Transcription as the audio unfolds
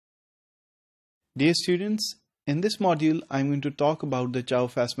Dear students, in this module, I'm going to talk about the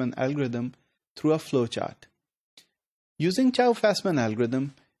Chou-Fasman algorithm through a flowchart. Using Chou-Fasman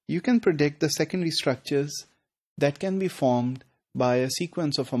algorithm, you can predict the secondary structures that can be formed by a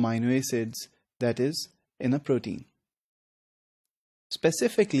sequence of amino acids that is in a protein.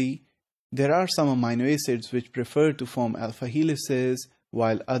 Specifically, there are some amino acids which prefer to form alpha helices,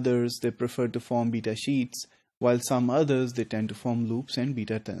 while others they prefer to form beta sheets, while some others they tend to form loops and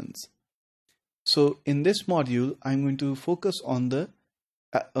beta turns. So in this module, I'm going to focus on the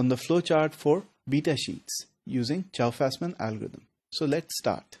flowchart for beta sheets using Chou-Fasman algorithm. So let's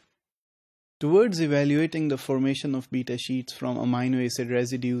start. Towards evaluating the formation of beta sheets from amino acid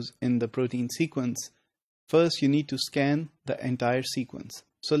residues in the protein sequence, first you need to scan the entire sequence.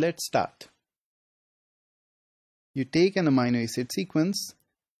 So let's start. You take an amino acid sequence,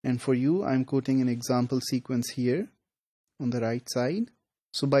 and for you I'm quoting an example sequence here on the right side.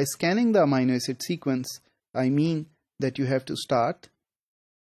 So by scanning the amino acid sequence, I mean that you have to start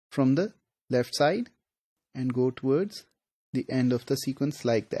from the left side and go towards the end of the sequence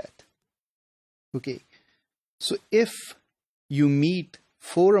like that. Okay, so if you meet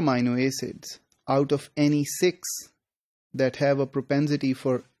 4 amino acids out of any 6 that have a propensity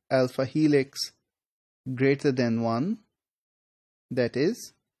for alpha helix greater than 1, that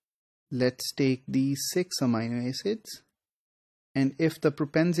is, let's take these 6 amino acids, and if the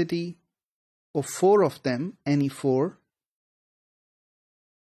propensity of 4 of them, any 4,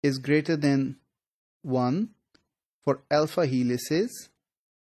 is greater than 1 for alpha helices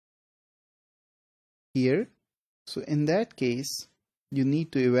here, so in that case you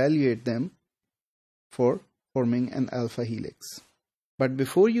need to evaluate them for forming an alpha helix. But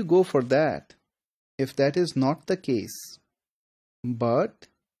before you go for that, if that is not the case, but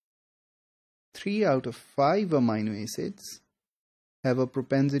 3 out of 5 amino acids have a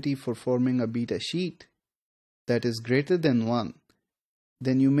propensity for forming a beta sheet that is greater than 1,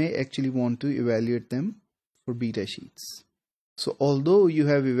 then you may actually want to evaluate them for beta sheets. So although you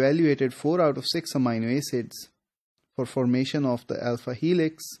have evaluated 4 out of 6 amino acids for formation of the alpha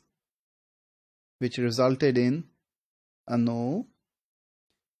helix, which resulted in a no,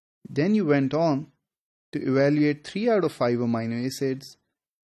 then you went on to evaluate 3 out of 5 amino acids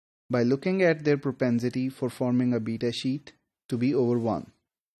by looking at their propensity for forming a beta sheet to be over 1.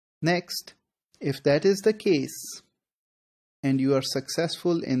 Next, if that is the case and you are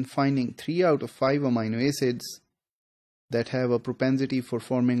successful in finding 3 out of 5 amino acids that have a propensity for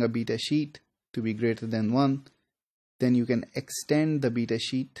forming a beta sheet to be greater than 1, then you can extend the beta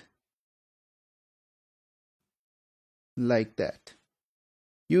sheet like that.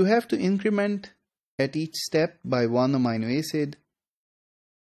 You have to increment at each step by 1 amino acid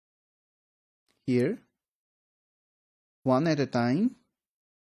here, one at a time,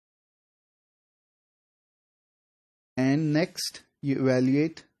 and next you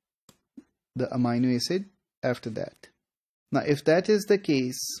evaluate the amino acid after that. Now if that is the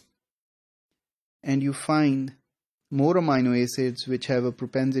case and you find more amino acids which have a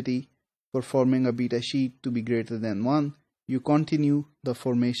propensity for forming a beta sheet to be greater than 1, you continue the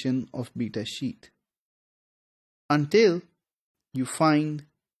formation of beta sheet until you find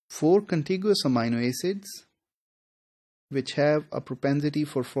 4 contiguous amino acids which have a propensity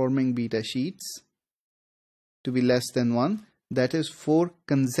for forming beta sheets to be less than 1, that is 4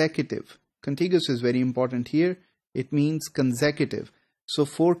 consecutive. Contiguous is very important here. It means consecutive. So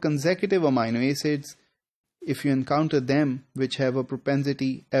 4 consecutive amino acids, if you encounter them which have a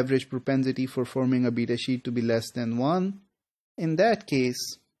propensity, average propensity for forming a beta sheet to be less than 1, in that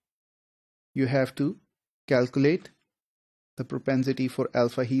case you have to calculate the propensity for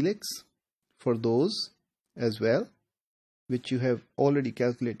alpha helix for those as well, which you have already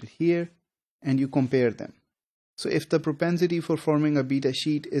calculated here, and you compare them. So if the propensity for forming a beta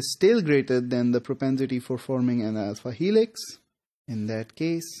sheet is still greater than the propensity for forming an alpha helix, in that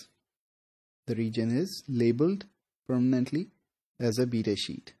case the region is labeled permanently as a beta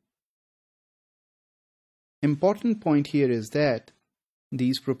sheet. Important point here is that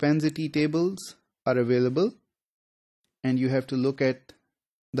these propensity tables are available and you have to look at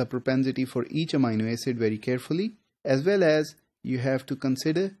the propensity for each amino acid very carefully, as well as you have to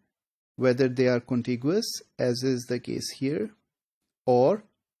consider whether they are contiguous, as is the case here, or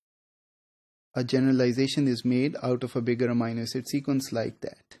a generalization is made out of a bigger amino acid sequence like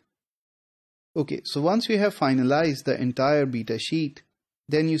that. Okay, so once you have finalized the entire beta sheet,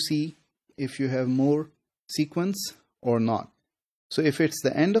 then you see if you have more sequence or not. So if it's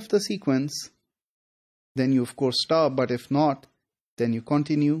the end of the sequence, then you of course stop, but if not, then you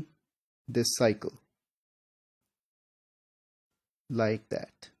continue this cycle like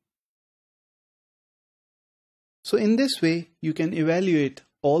that. So in this way, you can evaluate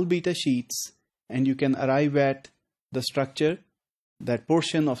all beta sheets and you can arrive at the structure, that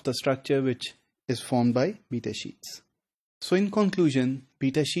portion of the structure which is formed by beta sheets. So in conclusion,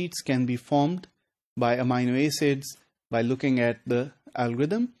 beta sheets can be formed by amino acids by looking at the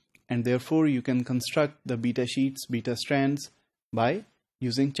algorithm, and therefore you can construct the beta sheets, beta strands by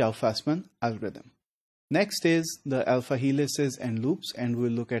using Chou-Fasman algorithm. Next is the alpha helices and loops, and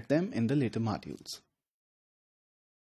we'll look at them in the later modules.